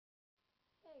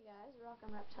guys, Rockin'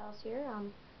 Reptiles here.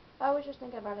 I was just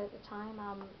thinking about it at the time.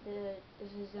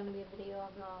 This is going to be a video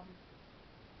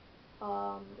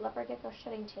of leopard gecko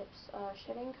shedding tips.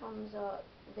 Shedding comes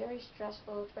very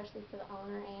stressful, especially for the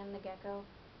owner and the gecko.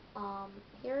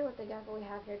 Here with the gecko we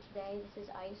have here today, this is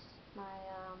Ice, my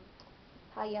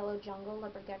high yellow jungle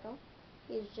leopard gecko.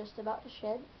 He is just about to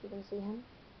shed. If you can see him,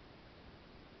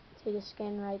 see the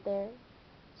skin right there.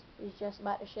 He's just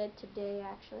about to shed today,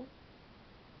 actually.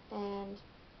 And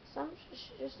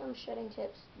just some shedding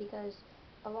tips, because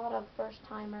a lot of first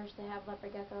timers, they have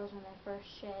leopard geckos when they first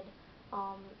shed.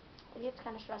 It gets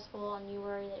kind of stressful and you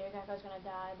worry that your gecko is going to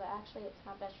die, but actually it's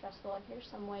not that stressful. And here's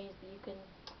some ways that you can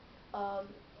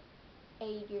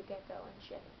aid your gecko in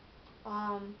shedding.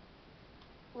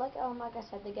 Like I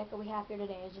said, the gecko we have here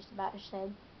today is just about to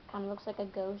shed. Kind of looks like a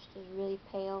ghost. Is really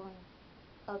pale and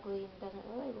ugly and doesn't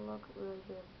really look really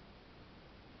good.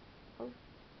 Oh.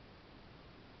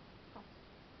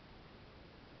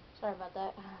 Sorry about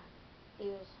that. He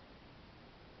was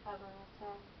having an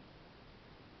attack.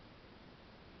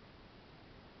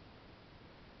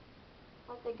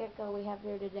 Like the gecko we have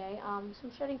here today,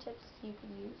 some shedding tips you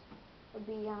could use would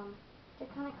be to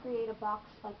kind of create a box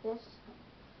like this.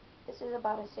 This is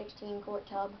about a 16-quart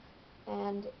tub,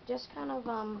 and just kind of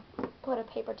put a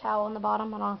paper towel on the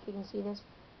bottom. I don't know if you can see this.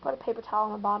 Put a paper towel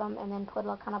on the bottom, and then put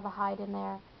a kind of a hide in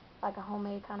there, like a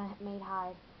homemade kind of made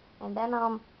hide. And then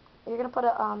you're gonna put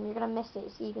you're gonna mist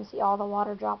it. So you can see all the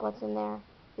water droplets in there.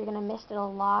 You're gonna mist it a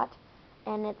lot,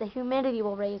 and the humidity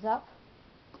will raise up,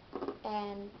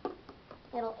 and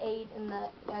it'll aid in the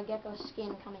gecko's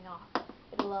skin coming off.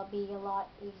 It'll be a lot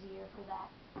easier for that.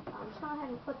 Just go ahead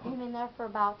and put him in there for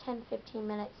about 10-15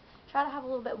 minutes. Try to have a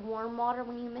little bit warm water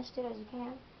when you mist it as you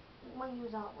can. When you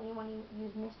use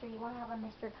mister, you want to have a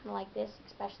mister kind of like this,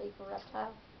 especially for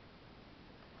reptiles.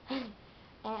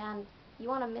 And you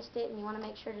want to mist it, and you want to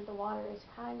make sure that the water is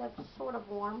kind of sort of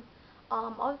warm.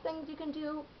 Other things you can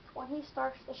do when he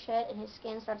starts to shed and his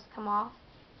skin starts to come off,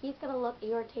 he's going to look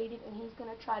irritated and he's going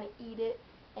to try to eat it,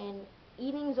 and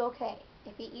eating's okay.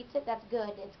 If he eats it, that's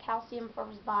good. It's calcium for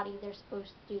his body. They're supposed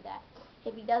to do that.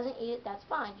 If he doesn't eat it, that's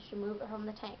fine. Just remove it from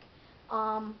the tank.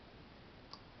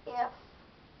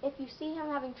 If you see him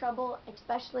having trouble,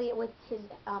 especially with his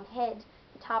head,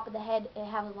 the top of the head, it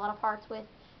has a lot of parts with,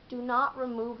 do not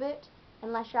remove it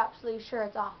unless you're absolutely sure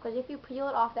it's off. Because if you peel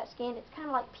it off that skin, it's kind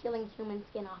of like peeling human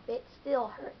skin off. It still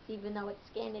hurts. Even though it's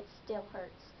skin, it still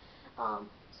hurts.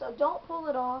 So don't pull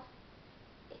it off.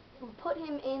 Put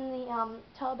him in the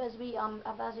tub as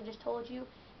I just told you,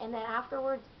 and then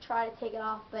afterwards try to take it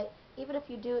off. But even if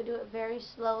you do it very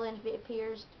slowly, and if it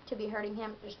appears to be hurting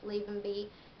him, just leave him be.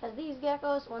 Because these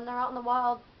geckos, when they're out in the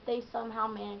wild, they somehow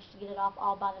manage to get it off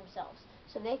all by themselves.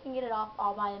 So they can get it off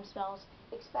all by themselves,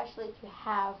 especially if you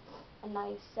have a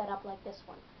nice setup like this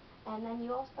one. And then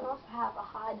you also have a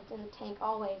hide that's in the tank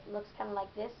always. It looks kind of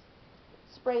like this.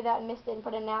 Spray that and mist it and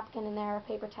put a napkin in there, a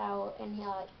paper towel, and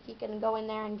he can go in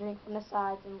there and drink from the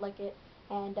sides and lick it,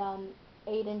 and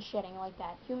aid in shedding like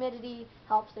that. Humidity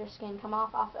helps their skin come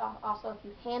off. Also, if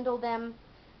you handle them,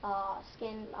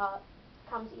 skin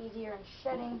comes easier in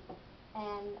shedding.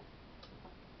 And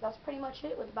that's pretty much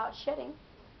it about shedding.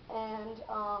 And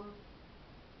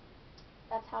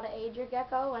that's how to aid your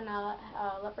gecko and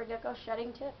leopard gecko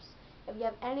shedding tips. If you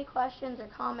have any questions or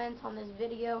comments on this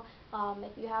video,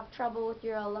 if you have trouble with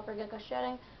your leopard gecko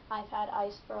shedding, I've had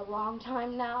Ice for a long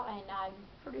time now, and I'm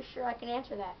pretty sure I can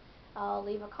answer that.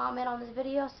 Leave a comment on this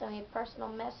video, send me a personal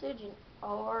message,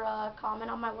 or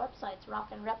comment on my website,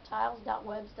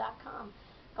 rockinreptiles.webs.com.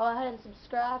 Go ahead and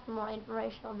subscribe for more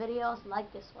informational videos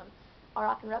like this one.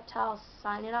 Rockin' Reptiles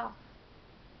signing off.